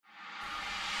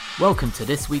Welcome to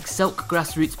this week's Selk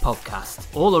Grassroots podcast,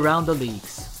 all around the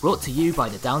leagues, brought to you by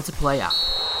the Down to Play app.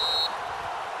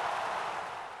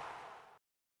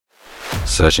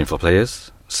 Searching for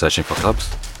players? Searching for clubs?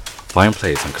 Find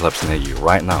players and clubs near you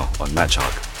right now on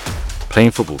MatchHawk.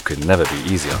 Playing football could never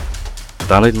be easier.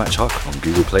 Download MatchHawk on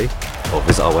Google Play or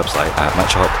visit our website at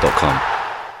matchhawk.com.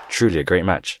 Truly a great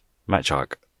match.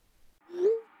 MatchHawk.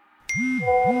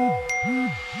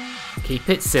 Keep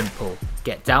it simple.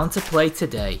 Get Down to Play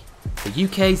today, the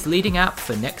UK's leading app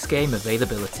for next game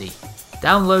availability.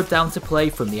 Download Down to Play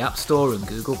from the App Store and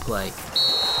Google Play.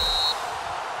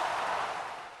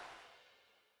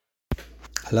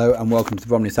 Hello and welcome to the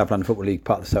Bromley South London Football League,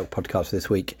 part of the Selk podcast for this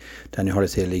week. Daniel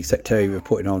Hollis here, League Secretary,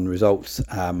 reporting on results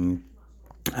and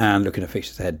looking at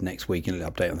fixtures ahead next week and an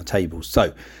update on the tables.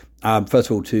 So,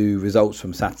 first of all, to results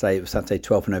from Saturday. It was Saturday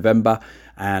 12th of November,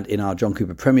 and in our John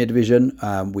Cooper Premier Division,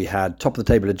 we had top of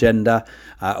the table Agenda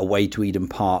away to Eden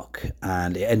Park,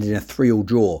 and it ended in a 3-3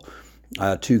 draw.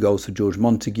 2 goals for George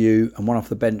Montague and 1 off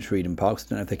the bench for Eden Park. So I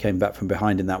don't know if they came back from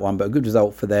behind in that one, but a good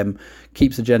result for them.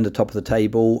 Keeps Agenda top of the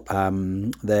table.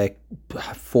 They're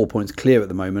 4 points clear at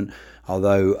the moment,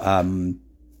 although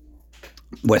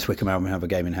West Wickham Albion have a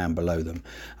game in hand below them.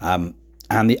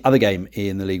 And the other game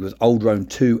in the league was Old Roan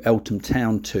 2, Eltham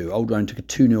Town 2. Old Roan took a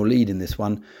 2-0 lead in this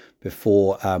one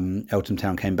before Eltham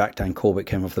Town came back. Dan Corbett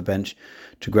came off the bench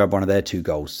to grab one of their 2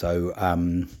 goals. So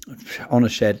on a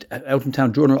shed, Eltham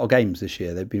Town drawn a lot of games this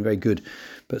year. They've been very good,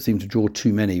 but seem to draw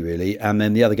too many really. And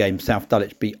then the other game, South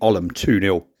Dulwich beat Oldham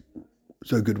 2-0.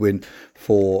 So a good win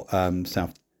for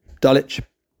South Dulwich.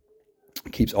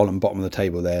 Keeps Oldham bottom of the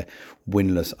table there,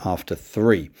 winless after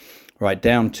 3. Right,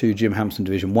 down to Jim Hampson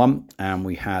Division 1, and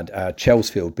we had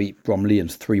Chelsfield beat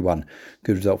Bromleyans 3-1.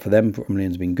 Good result for them.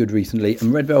 Bromleyans have been good recently.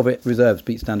 And Red Velvet Reserves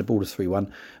beat Standard Ballers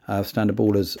 3-1. Standard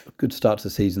Ballers, good start to the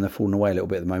season. They're falling away a little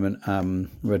bit at the moment.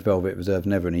 Red Velvet Reserves,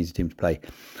 never an easy team to play.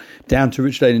 Down to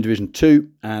Rich Lane in Division 2,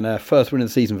 and first win of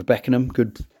the season for Beckenham.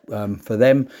 Good for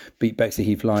them. Beat Bexley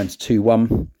Heath Lions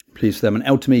 2-1. Pleased for them. And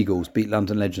Eltham Eagles beat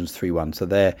London Legends 3-1. So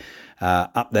they're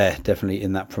up there, definitely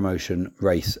in that promotion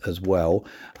race as well.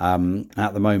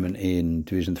 At the moment in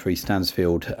Division 3,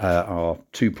 Stansfield are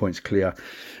 2 points clear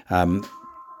from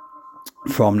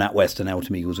NatWest, and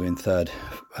Eltham Eagles are in third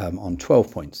on 12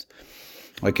 points.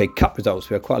 Okay, cup results.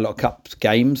 We had quite a lot of cup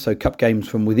games. So cup games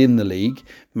from within the league.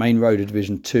 Main Road of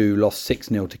Division 2 lost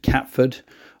 6-0 to Catford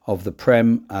of the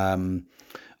Prem.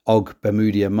 Og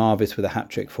Bermudia Marvis with a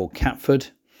hat-trick for Catford.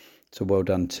 So well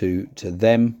done to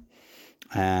them.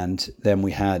 And then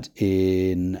we had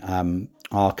in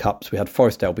our cups, we had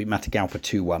Forestdale beat Matagalpa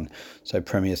 2-1. So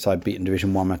Premier side beaten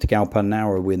Division 1 Matagalpa.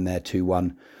 Now a win there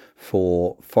 2-1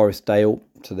 for Forestdale.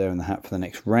 So they're in the hat for the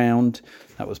next round.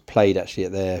 That was played actually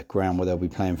at their ground where they'll be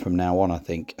playing from now on, I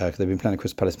think. Because they've been playing at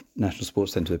Crystal Palace National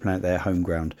Sports Centre. They're playing at their home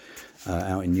ground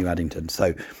out in New Addington.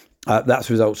 So that's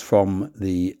results from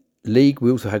the league.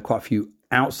 We also had quite a few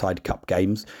outside cup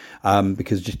games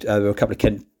because there were a couple of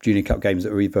Kent Junior Cup games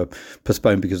that were either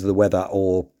postponed because of the weather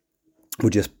or were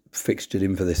just fixtured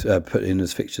in for this, put in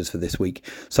as fixtures for this week.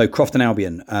 So Crofton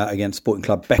Albion against Sporting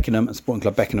Club Beckenham, and Sporting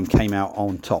Club Beckenham came out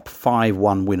on top,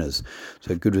 5-1 winners.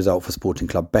 So a good result for Sporting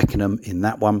Club Beckenham in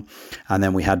that one. And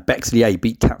then we had Bexley A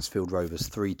beat Tatsfield Rovers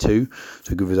 3-2,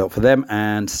 so a good result for them.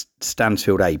 And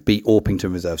Stansfield A beat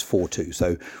Orpington Reserves 4-2,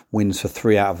 so wins for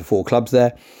 3 out of the 4 clubs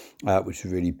there. Which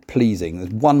is really pleasing.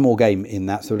 There's one more game in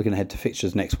that, so we're looking ahead to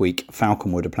fixtures next week.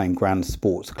 Falconwood are playing Grand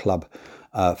Sports Club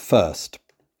first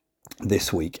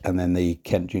this week, and then the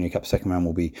Kent Junior Cup second round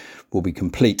will be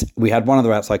complete. We had one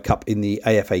other outside cup in the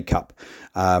AFA Cup.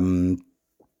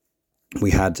 We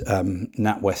had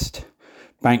NatWest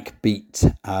Bank beat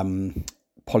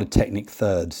Polytechnic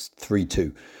Thirds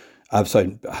 3-2. Was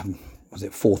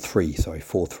it 4-3? Sorry,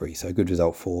 4-3. So a good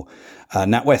result for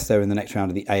NatWest. They're in the next round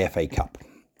of the AFA Cup.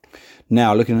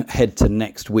 Now, looking ahead to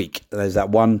next week, there's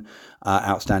that one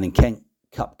outstanding Kent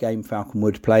Cup game,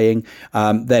 Falconwood playing.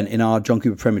 Then in our John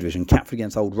Cooper Premier Division, Catford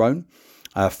against Old Roan,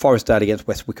 Forestdale against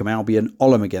West Wickham Albion,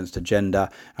 Oldham against Agenda,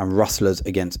 and Rustlers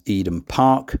against Eden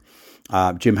Park.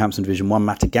 Jim Hampson Division 1,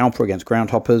 Matagalpa against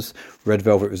Groundhoppers, Red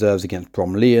Velvet Reserves against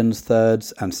Bromleyans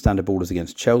thirds, and Standard Ballers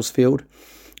against Chelsfield.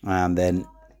 And then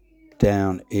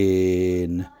down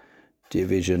in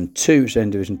Division 2,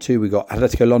 we got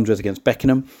Atletico Londres against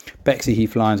Beckenham, Bexley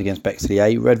Heath Lions against Bexley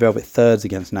A, Red Velvet Thirds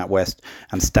against NatWest,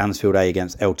 and Stansfield A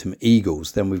against Eltham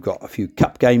Eagles. Then we've got a few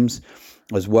cup games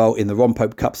as well. In the Ron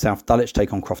Pope Cup, South Dulwich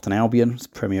take on Crofton Albion,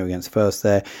 Premier against first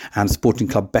there, and Sporting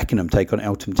Club Beckenham take on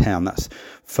Eltham Town. That's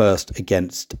first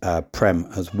against Prem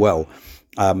as well.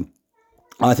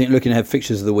 I think looking ahead,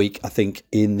 fixtures of the week, I think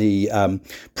in the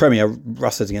Premier,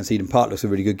 Rustlers against Eden Park looks a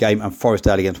really good game, and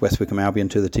Forestdale against West Wickham Albion,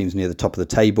 two of the teams near the top of the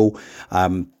table.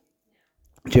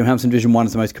 Jim Hampson Division 1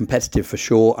 is the most competitive for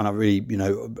sure, and I really,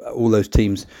 all those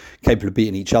teams capable of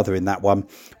beating each other in that one.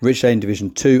 Rich Lane Division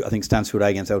 2, I think Stansfield A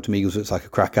against Eltham Eagles looks like a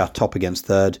cracker, top against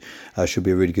third, should be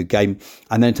a really good game.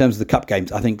 And then in terms of the cup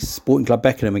games, I think Sporting Club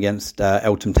Beckenham against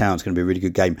Eltham Town is going to be a really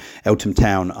good game. Eltham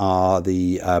Town are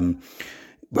the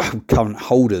current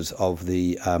holders of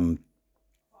the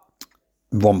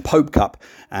Ron Pope Cup,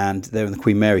 and they're in the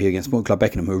Queen Mary here against Sporting Club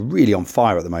Beckenham, who are really on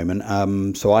fire at the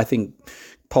moment. So I think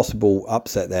possible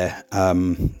upset there. I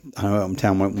know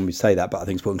Town won't want me to say that, but I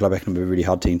think Sporting Club Beckenham will be a really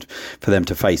hard team for them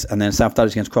to face. And then South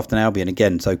Dulwich against Crofton Albion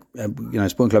again. So, Sporting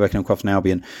Club Beckenham and Crofton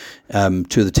Albion,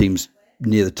 two of the teams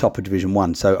near the top of Division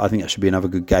 1. So I think that should be another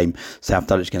good game. South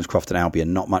Dulwich against Crofton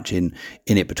Albion, not much in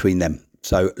it between them.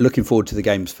 So looking forward to the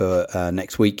games for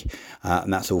next week.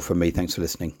 And that's all from me. Thanks for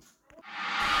listening.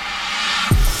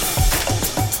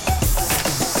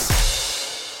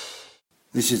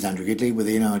 This is Andrew Gidley with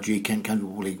the NRG Kent County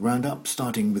Football League Roundup,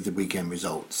 starting with the weekend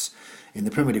results. In the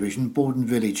Premier Division, Borden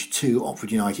Village 2,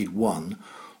 Oxford United 1,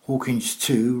 Hawkinge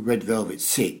 2, Red Velvet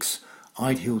 6,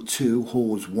 Idehill 2,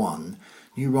 Hawes 1,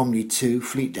 New Romney 2,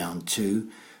 Fleetdown 2,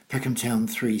 Peckham Town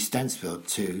 3, Stansfield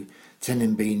 2,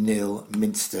 Tenenby 0,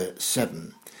 Minster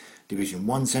 7. Division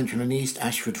 1, Central and East,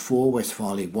 Ashford 4, West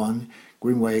Farley 1,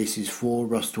 Greenway Aces 4,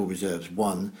 Rustall Reserves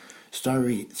 1,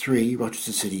 Story 3,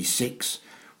 Rochester City 6,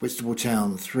 Whitstable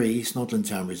Town 3, Snodland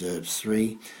Town Reserves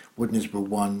 3, Woodnesborough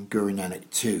 1, Guru Nanak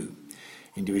 2.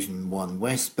 In Division 1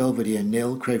 West, Belvedere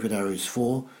 0, Crayford Arrows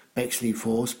 4, Bexley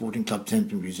 4, Sporting Club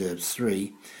Tenpin Reserves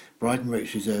 3, Brighton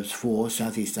Rapes Reserves 4,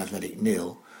 South East Athletic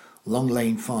 0, Long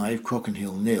Lane 5,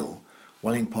 Crockenhill 0,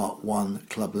 Welling Park 1,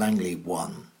 Club Langley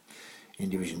 1.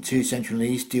 In Division 2 Central and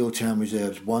East, Deal Town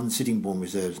Reserves 1, Sittingbourne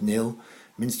Reserves 0,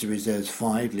 Minster Reserves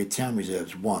 5, Lydd Town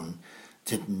Reserves 1,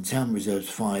 Tetton Town Reserves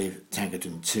 5,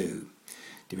 Tankerton 2.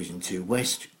 Division 2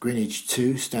 West, Greenwich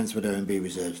 2, Stansford OMB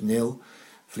Reserves 0,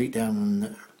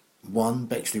 Fleetdown 1,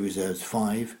 Bexley Reserves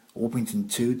 5,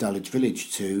 Orpington 2, Dulwich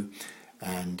Village 2,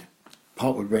 and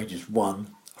Parkwood Rangers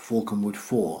 1, Falconwood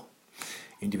 4.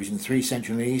 In Division 3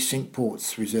 Central and East, Cinque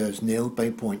Ports Reserves 0,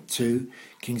 Baypoint 2,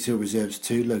 Kings Hill Reserves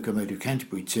 2, Locomotive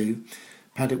Canterbury 2,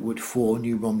 Paddockwood 4,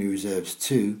 New Romney Reserves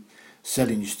 2,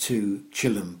 Sellinge 2,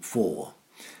 Chilham 4.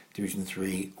 Division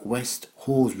 3 West,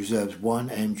 Hawes Reserves 1,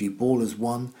 AMG Ballers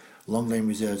 1, Long Lane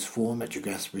Reserves 4,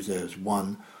 Metrogas Reserves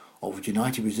 1, Oxford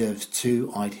United Reserves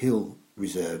 2, Idehill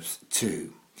Reserves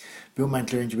 2. Bill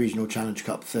Mantler Interregional Challenge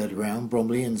Cup third round,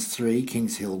 Bromleyans 3,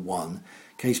 Kings Hill 1,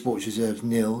 K Sports Reserves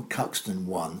 0, Cuxton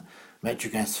 1,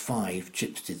 Metrogas 5,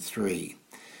 Chipstead 3.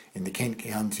 In the Kent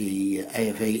County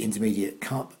AFA Intermediate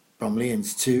Cup,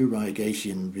 Bromleyans 2,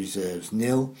 Reigation Reserves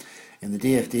 0. In the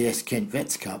DFDS Kent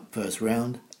Vets Cup first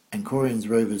round, Ancorians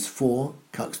Rovers 4,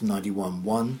 Cuxton 91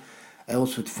 1,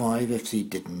 Aylesford 5, FC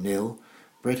Ditton 0,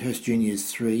 Bredhurst Juniors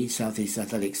 3, South East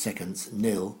Athletics Seconds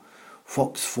 0,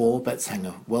 Fox 4,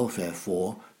 Betshanger Welfare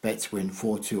 4, Bets win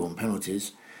 4-2 on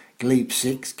penalties, Glebe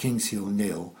 6, Kings Hill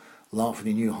 0, Larkford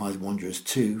and New Hythe Wanderers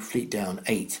 2, Fleetdown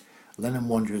 8, Lenham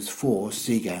Wanderers 4,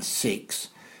 Seagas 6,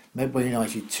 Medway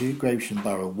United 2, Gravesham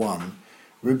Borough 1,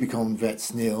 Rubicon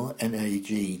Vets 0,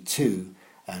 NAG 2,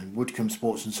 and Woodcombe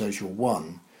Sports and Social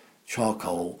 1,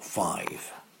 Charcoal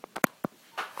 5.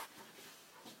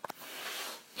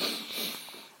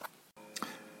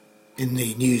 In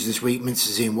the news this week,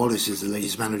 Minster's Ian Wallace is the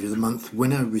latest Manager of the Month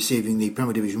winner, receiving the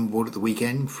Premier Division award at the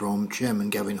weekend from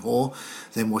Chairman Gavin Hoare,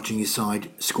 then watching his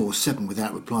side score 7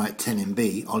 without reply at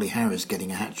Tenenby, Ollie Harris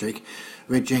getting a hat-trick.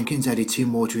 Red Jenkins added 2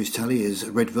 more to his tally as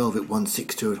Red Velvet won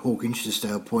 6-2 at Hawkinge to stay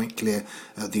a point clear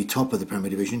at the top of the Premier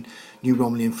Division. New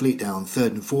Romney and Fleetdown 3rd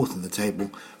and 4th in the table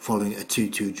following a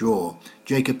 2-2 draw.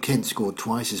 Jacob Kent scored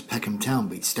twice as Peckham Town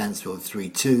beat Stansfield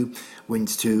 3-2,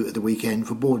 wins 2 at the weekend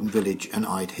for Borden Village and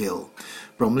Idehill.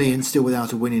 Bromley, still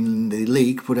without a win in the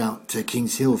league, put out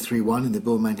Kings Hill 3-1 in the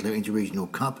Bill Mantler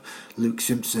Interregional Cup. Luke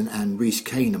Simpson and Reece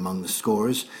Kane among the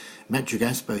scorers.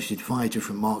 Metrogas boasted 5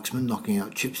 different marksmen, knocking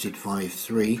out Chipstead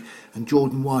 5-3, and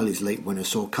Jordan Wiley's late winner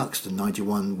saw Cuxton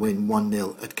 91 win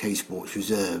 1-0 at K Sports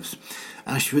Reserves.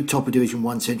 Ashford, top of Division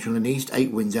 1 Central and East,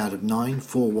 8 wins out of 9,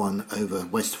 4-1 over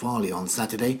West Farley on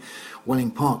Saturday. Welling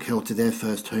Park held to their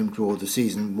first home draw of the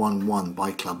season, 1-1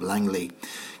 by Club Langley.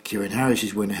 Kieran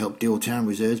Harris's winner helped Deal Town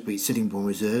Reserves beat Sittingbourne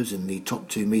Reserves in the top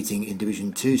 2 meeting in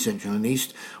Division 2 Central and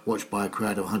East, watched by a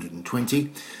crowd of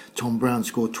 120. Tom Brown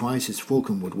scored twice as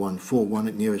Falconwood won 4-1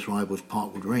 at nearest rivals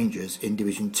Parkwood Rangers in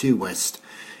Division 2 West.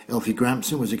 Elfie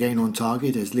Grampson was again on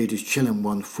target as leaders Chilham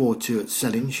won 4-2 at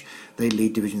Sellinge. They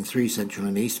lead Division 3 Central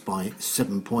and East by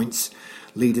 7 points.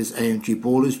 Leaders AMG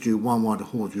Ballers drew 1-1 at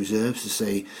Horde Reserves to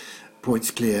stay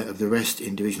points clear of the rest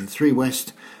in Division 3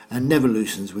 West, and Never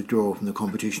Loosen's withdrawal from the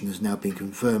competition has now been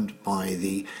confirmed by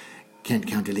the Kent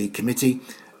County League Committee.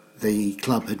 The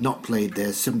club had not played their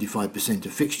 75%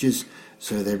 of fixtures,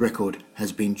 so their record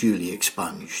has been duly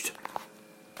expunged.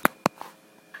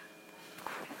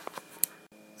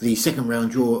 The second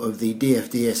round draw of the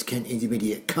DFDS Kent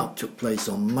Intermediate Cup took place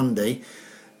on Monday,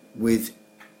 with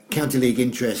County League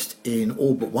interest in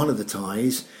all but one of the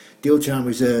ties. Deal Town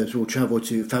Reserves will travel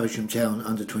to Faversham Town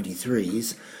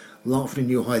under-23s. Larkford and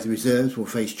New Hythe Reserves will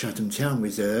face Chatham Town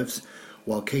Reserves,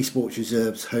 while K-Sports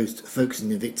Reserves host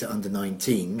Folkestone Invicta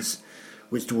under-19s.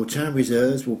 Whitstable Town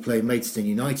Reserves will play Maidstone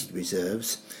United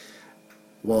Reserves,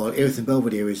 while Erith and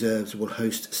Belvedere Reserves will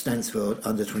host Stansfeld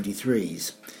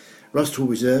under-23s. Rusthall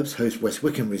Reserves host West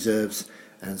Wickham Reserves,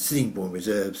 and Sittingbourne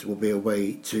Reserves will be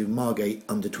away to Margate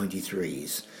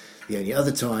under-23s. The only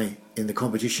other tie in the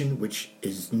competition, which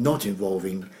is not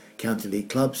involving County League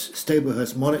clubs,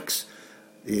 Stablehurst Monarchs,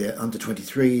 the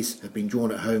under-23s, have been drawn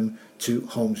at home to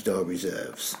Holmesdale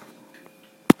Reserves.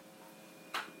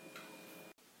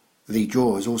 The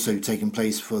draw has also taken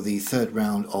place for the third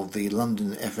round of the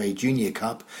London FA Junior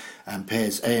Cup and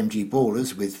pairs AMG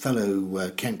Ballers with fellow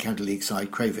Kent County League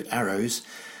side Crayford Arrows.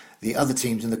 The other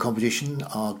teams in the competition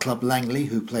are Club Langley,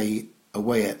 who play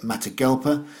away at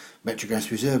Matagalpa. Metrogas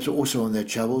Reserves are also on their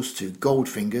travels to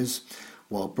Goldfingers,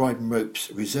 while Bryden Ropes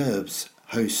Reserves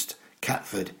host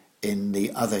Catford in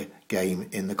the other game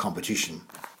in the competition.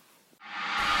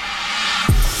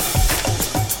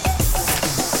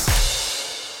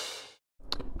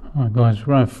 Hi guys,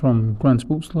 Ralph from Grand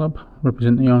Sports Club,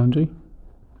 representing the RNG,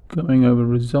 going over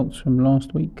results from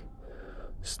last week,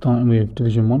 starting with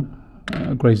Division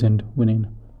 1, Gravesend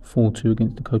winning 4-2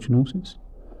 against the Coach and Horses.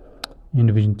 In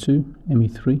Division 2,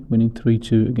 ME3 winning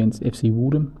 3-2 against FC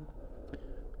Waldham.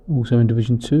 Also in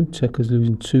Division 2, Techers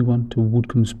losing 2-1 to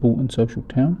Woodcombe Sport and Social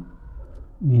Town.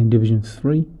 In Division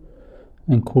 3,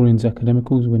 Ancorians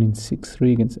Academicals winning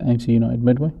 6-3 against AFC United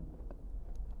Medway.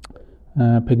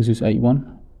 Pegasus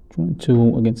 81 drawing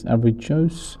 2-2 against Average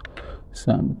Joes.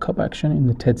 Some cup action in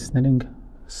the Ted Snelling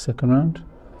second round.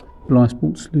 Blyth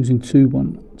Sports losing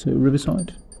 2-1 to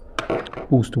Riverside.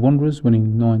 Ulster Wanderers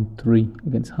winning 9-3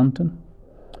 against Hunton.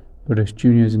 British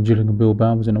Juniors and Gillingham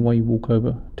Bilbao was an away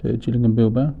walkover to Gillingham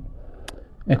Bilbao.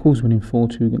 Eccles winning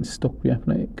 4-2 against Stockbury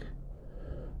Athletic.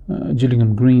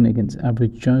 Gillingham Green against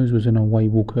Average Joes was an away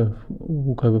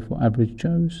walkover for Average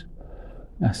Joes.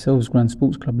 Ourselves Grand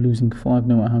Sports Club losing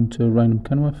 5-0 at home to Raynham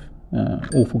Kenilworth.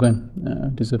 Awful game,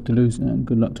 deserved to lose, and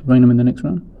good luck to Raynham in the next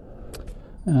round.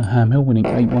 Ham Hill winning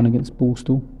 8-1 against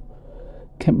Borstal.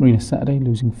 Kent Marina Saturday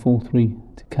losing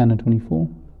 4-3 to Cannon 24.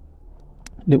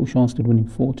 Little Sharsted winning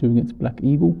 4-2 against Black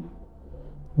Eagle.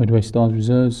 Medway Stars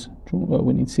Reserves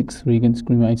winning 6-3 against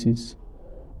Greenway Aces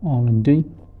R&D.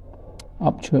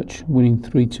 Upchurch winning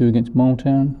 3-2 against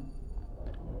Miletown.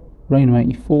 Raynham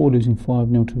 84 losing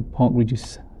 5-0 to Park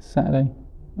Regis Saturday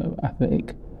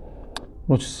Athletic.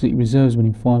 Rochester City Reserves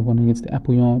winning 5-1 against the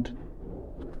Appleyard.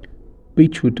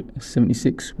 Beechwood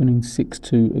 76 winning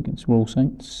 6-2 against Royal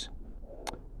Saints.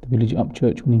 The Village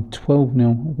Upchurch winning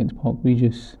 12-0 against Park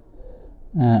Regis.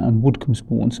 And Woodcombe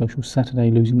Sport on Social Saturday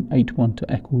losing 8-1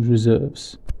 to Eccles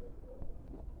Reserves.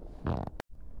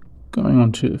 Going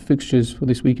on to fixtures for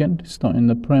this weekend, starting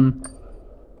the Prem.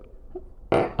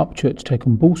 Upchurch take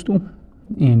on Borstal.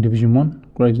 In Division 1,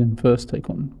 Gravesend first take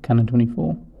on Cannon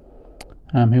 24.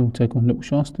 Ham Hill take on Little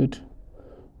Sharsted.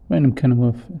 Raynham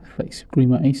Kenilworth face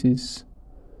Greenway Aces.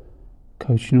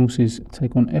 Coach and Horses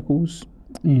take on Eccles.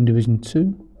 In Division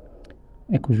 2,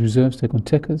 Eccles Reserves take on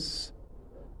Techers.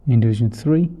 In Division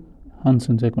 3,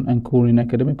 Hunton take on Ancorian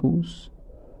Academicals.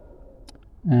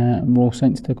 Royal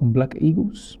Saints take on Black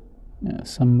Eagles.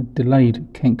 Some delayed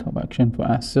Kent Cup action for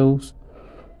ourselves.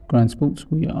 Grand Sports,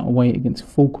 we are away against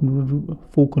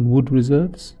Falconwood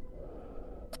Reserves.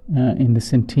 In the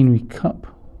Centenary Cup,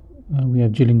 we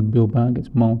have Gillingham Bilbao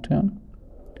against Miletown.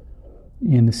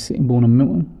 In the Sittingbourne and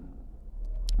Milton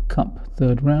Cup,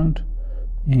 third round.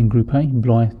 In Group A,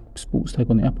 Blyth Sports take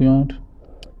on the Appleyard.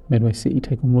 Medway City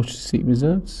take on Rochester City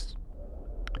Reserves.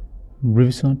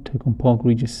 Riverside take on Park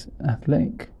Regis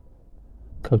Athletic.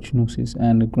 Coach and Horses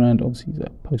and the Grand obviously is a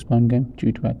postponed game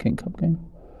due to our Kent Cup game.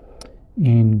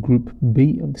 In Group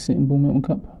B of the Sittingbourne Milton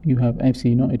Cup, you have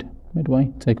AFC United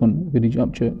Medway take on Village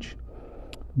Upchurch.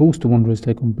 Borstal Wanderers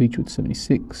take on Beechwood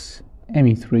 76.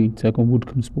 ME3 take on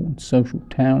Woodcombe Sport and Social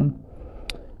Town.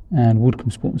 And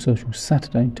Woodcombe Sport and Social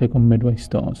Saturday take on Medway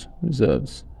Stars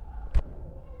Reserves.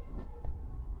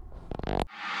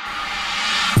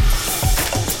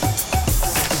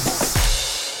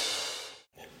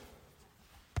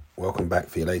 welcome back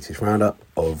for your latest roundup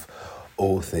of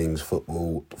all things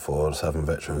football for Southern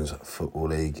Veterans Football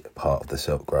League, part of the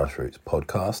Silk Grassroots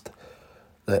podcast.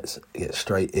 Let's get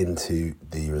straight into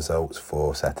the results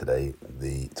for Saturday,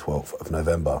 the 12th of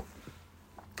November.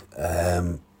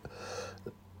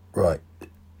 Right,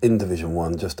 in Division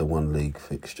 1, just a one league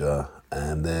fixture,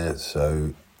 and there,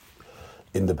 so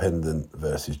Independent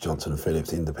versus Johnson &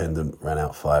 Phillips. Independent ran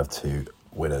out 5-2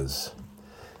 winners.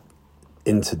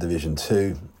 Into Division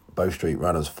 2, Bow Street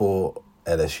Runners 4,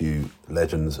 LSU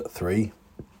Legends 3,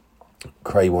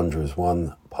 Cray Wanderers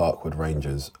 1, Parkwood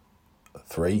Rangers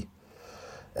 3,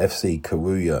 FC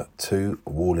Kawuya 2,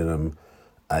 Wallingham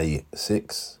A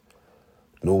 6,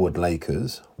 Norwood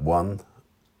Lakers 1,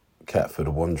 Catford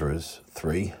Wanderers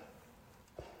 3.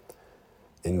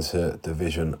 Into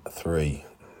Division 3,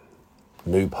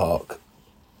 New Park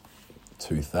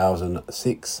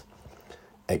 2006,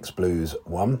 Ex-Blues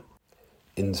 1.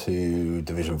 Into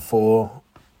Division 4,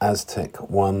 Aztec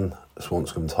 1,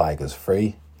 Swanscombe Tigers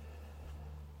 3,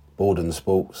 Borden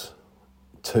Sports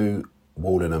 2,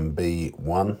 Wallingham B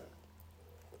 1,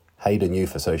 Hayden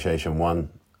Youth Association 1,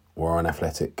 Warren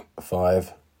Athletic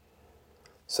 5,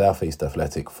 South East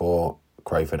Athletic 4,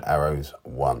 Crayford Arrows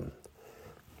 1.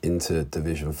 Into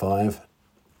Division 5,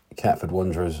 Catford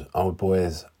Wanderers Old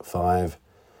Boys 5,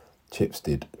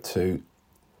 Chipstead 2,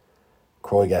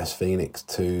 Croygas Phoenix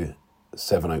 2,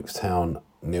 Sevenoaks Town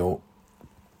 0,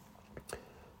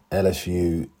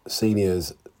 LSU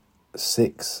Seniors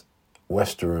 6,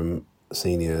 Westerham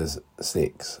Seniors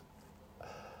 6.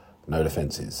 No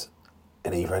defences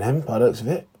in either of them by the looks of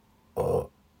it. So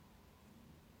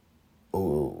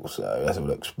let's have a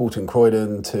look. Sporting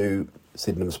Croydon 2,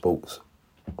 Sydenham Sports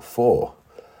 4.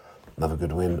 Another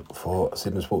good win for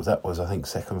Sydenham Sports. That was, I think,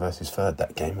 second versus third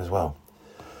that game as well.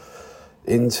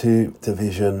 Into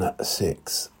Division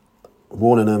 6.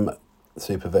 Warningham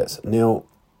Super Vets 0,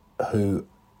 Who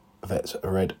Vets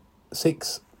Red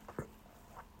 6,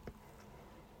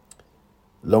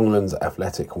 Longlands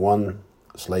Athletic 1,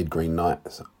 Slade Green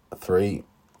Knights 3,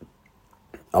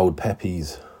 Old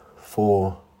Peppies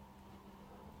 4,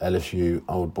 LSU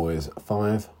Old Boys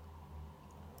 5,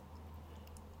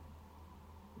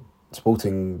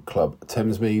 Sporting Club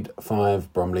Thamesmead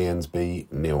 5, Bromley Ensby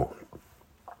 0.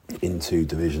 Into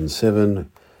Division 7,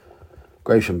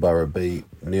 Gratian Borough B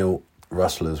 0,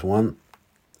 Rustlers 1,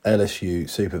 LSU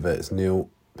Super Vets 0,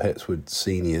 Petswood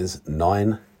Seniors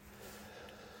 9,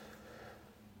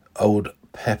 Old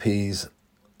Peppies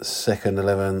Second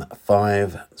 11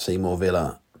 5, Seymour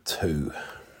Villa 2.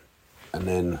 And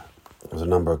then there was a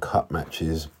number of cup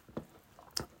matches,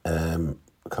 a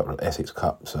couple of Essex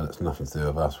Cup, so that's nothing to do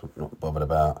with us, we're not bothered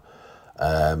about.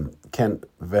 Kent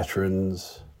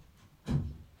Veterans,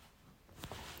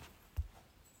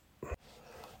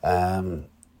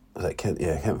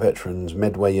 Kent Veterans,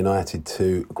 Medway United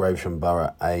 2, Gravesham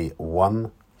Borough A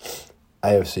 1,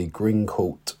 AFC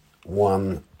Greencourt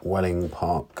 1, Welling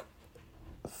Park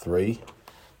 3,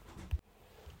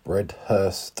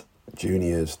 Bredhurst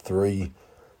Juniors 3,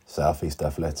 South East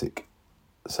Athletic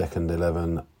Second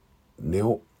 11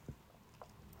 0,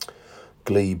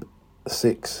 Glebe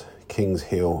 6, Kings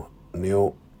Hill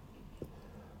 0,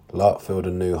 Larkfield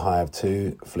and New Hive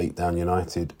 2, Fleetdown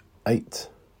United 8,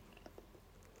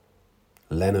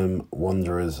 Lenham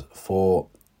Wanderers 4,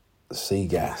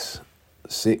 Seagas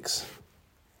 6,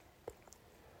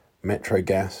 Metro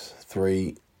Gas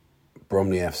 3,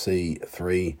 Bromley FC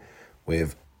 3,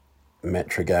 with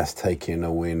Metro Gas taking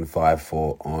a win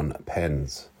 5-4 on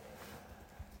Pens.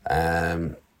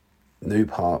 New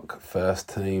Park first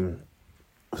team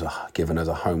was given as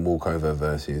a home walkover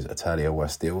versus Italia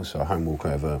Westhill, so a home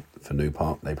walkover for New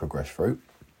Park, they progressed through.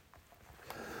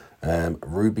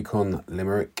 Rubicon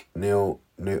Limerick 0,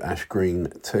 New Ash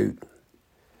Green 2,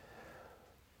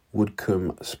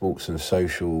 Woodcombe Sports and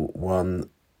Social 1,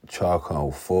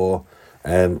 Charcoal 4.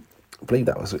 I believe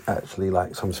that was actually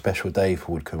like some special day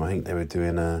for Woodcombe. I think they were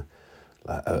doing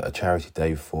a charity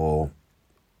day for,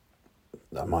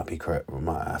 that might be correct, I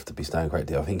might have to be staying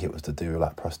correctly. I think it was to do with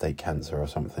like prostate cancer or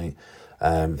something.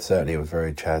 Certainly it was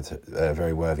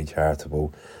very worthy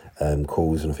charitable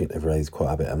cause, and I think they've raised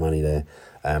quite a bit of money there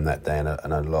that day, and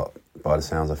a lot, by the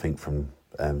sounds I think from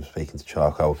speaking to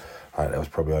Charcoal, there was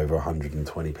probably over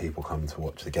 120 people coming to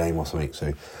watch the game or something.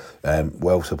 So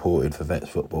well supported for Vets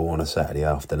football on a Saturday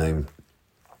afternoon.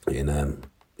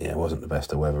 It wasn't the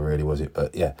best of weather really, was it?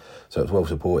 But yeah, so it's well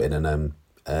supported, and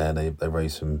they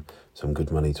raised some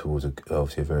good money towards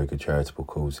obviously a very good charitable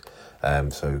cause.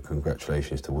 So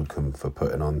congratulations to Woodcombe for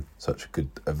putting on such a good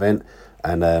event,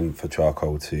 and for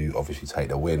Charcoal to obviously take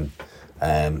the win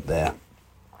there.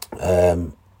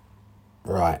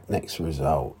 Right, next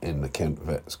result in the Kent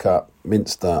Vets Cup.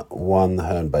 Minster 1,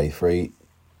 Herne Bay 3.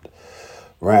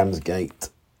 Ramsgate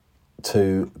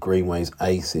 2, Greenways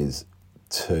Aces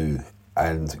 2.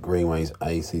 And Greenways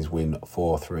Aces win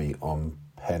 4-3 on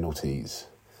penalties.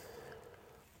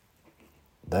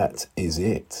 That is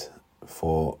it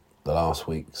for the last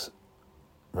week's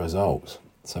results.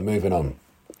 So moving on,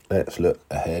 let's look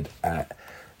ahead at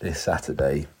this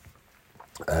Saturday,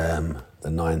 the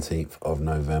 19th of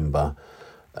November.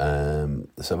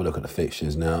 Let's have a look at the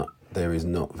fixtures. Now, there is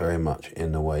not very much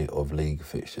in the way of league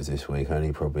fixtures this week,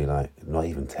 only probably not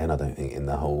even 10, I don't think, in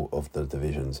the whole of the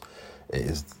divisions. It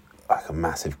is like a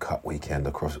massive cup weekend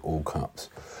across all cups.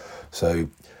 So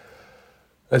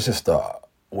let's just start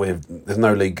with, there's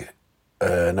no league,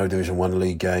 no Division 1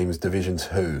 league games. Division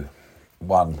 2,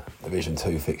 one Division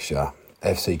 2 fixture,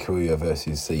 FC Korea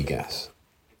versus Seagas.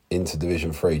 Into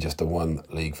Division 3, just a one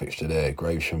league fixture there,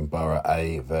 Gravesham Borough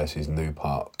A versus New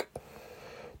Park.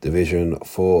 Division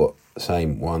 4,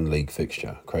 same one league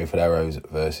fixture, Crayford Arrows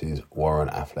versus Warren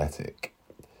Athletic.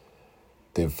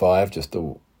 Div 5, just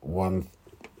a one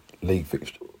league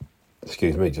fixture,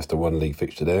 just a one league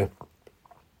fixture there.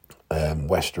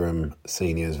 Westerham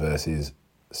Seniors versus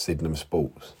Sydenham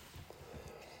Sports.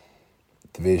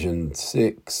 Division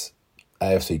 6,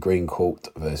 AFC Green Court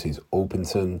versus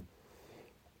Alpington.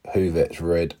 Hoovets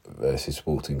Red versus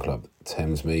Sporting Club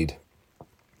Thamesmead.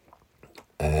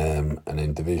 And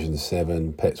then Division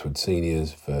 7, Petswood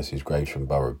Seniors versus Gravesham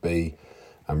Borough B.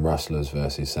 And Rustlers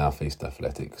versus South East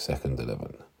Athletic 2nd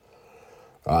 11.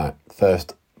 Right,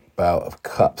 first bout of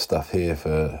cup stuff here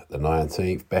for the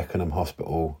 19th. Beckenham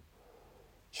Hospital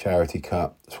Charity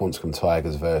Cup, Swanscombe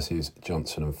Tigers versus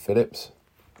Johnson and Phillips.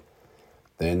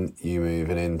 Then you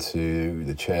moving into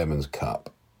the Chairman's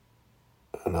Cup.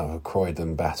 Another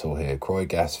Croydon battle here.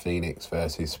 Croydgas Phoenix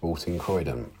versus Sporting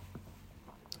Croydon.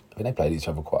 I mean, they played each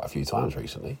other quite a few times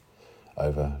recently,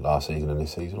 over last season and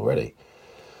this season already.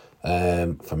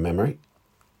 From memory,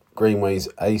 Greenways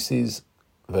Aces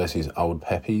versus Old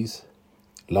Peppies.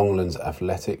 Longlands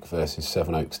Athletic versus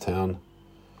Sevenoaks Town.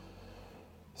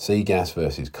 Seagas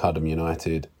versus Cudham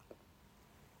United.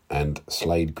 And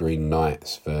Slade Green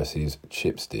Knights versus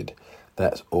Chipstead.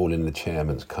 That's all in the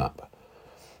Chairman's Cup.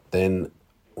 Then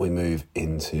we move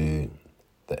into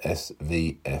the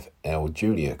SVFL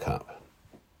Junior Cup.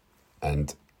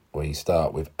 And we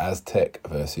start with Aztec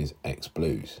versus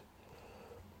Ex-Blues.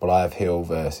 Blythe Hill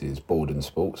versus Borden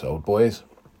Sports Old Boys.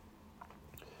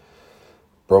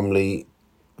 Bromley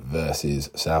versus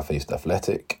South East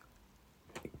Athletic.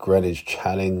 Greenwich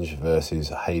Challenge versus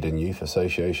Hayden Youth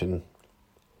Association.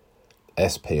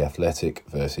 SP Athletic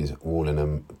versus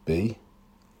Wallingham B.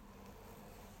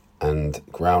 And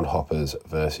Groundhoppers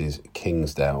versus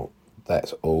Kingsdale.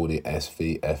 That's all the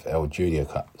SVFL Junior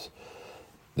Cups.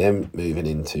 Then moving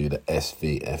into the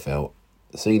SVFL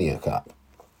Senior Cup.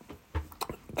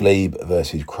 Glebe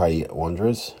versus Cray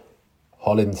Wanderers.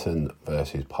 Hollington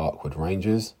versus Parkwood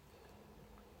Rangers.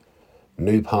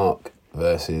 New Park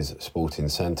versus Sporting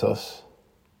Santos.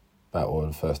 Battle of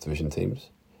the First Division teams.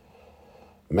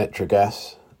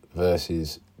 Metrogas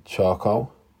versus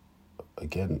Charcoal.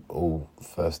 Again, all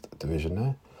First Division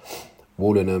there.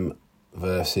 Wallingham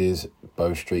versus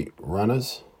Bow Street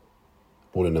Runners.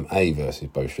 Wallingham A versus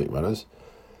Bow Street Runners.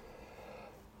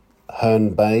 Herne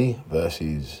Bay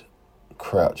versus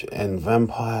Crouch End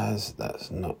Vampires.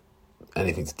 That's not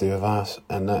anything to do with us.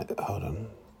 And that, hold on,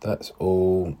 that's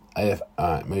all AF.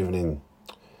 Alright, moving in.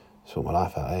 Sort my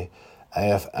life out, eh?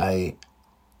 AFA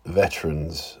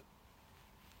Veterans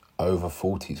Over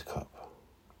 40s Cup.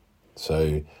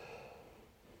 So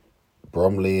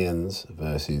Bromleyans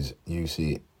versus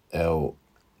UCL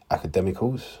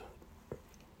Academicals.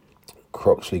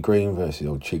 Croxley Green versus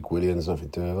Old Chick Williams, nothing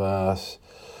to do with us.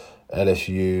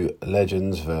 LSU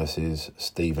Legends versus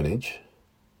Stevenage.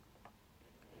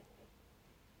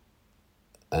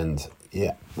 And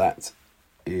yeah, that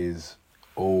is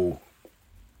all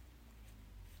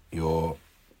your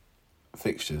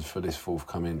fixtures for this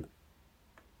forthcoming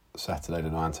Saturday the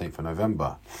 19th of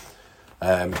November.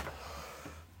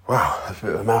 Wow, that's a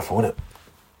bit of a mouthful, isn't it?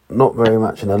 Not very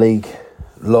much in the league.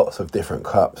 Lots of different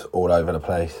cups all over the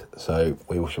place. So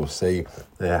we shall see.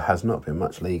 There has not been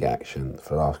much league action for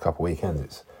the last couple of weekends.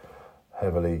 It's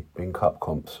heavily been cup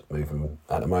comps moving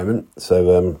at the moment.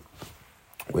 So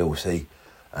we will see.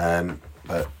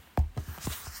 But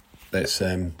let's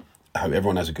hope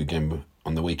everyone has a good game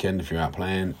on the weekend if you're out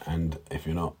playing, and if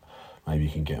you're not, maybe you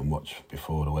can get and watch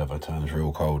before the weather turns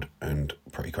real cold and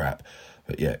pretty crap.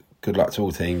 But yeah, good luck to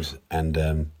all teams,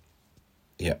 and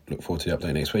yeah, look forward to the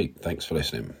update next week. Thanks for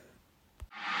listening.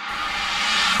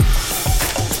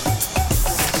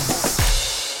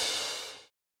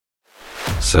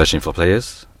 Searching for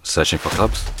players? Searching for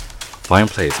clubs? Find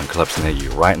players and clubs near you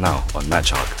right now on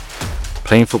MatchArc.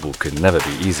 Playing football could never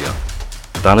be easier.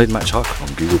 Download MatchArc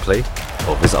on Google Play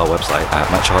or visit our website at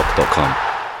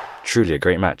matcharc.com. Truly a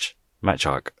great match.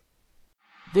 MatchArc.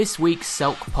 This week's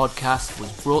Selk podcast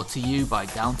was brought to you by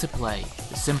Down to Play,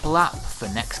 the simple app for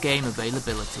next game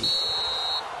availability.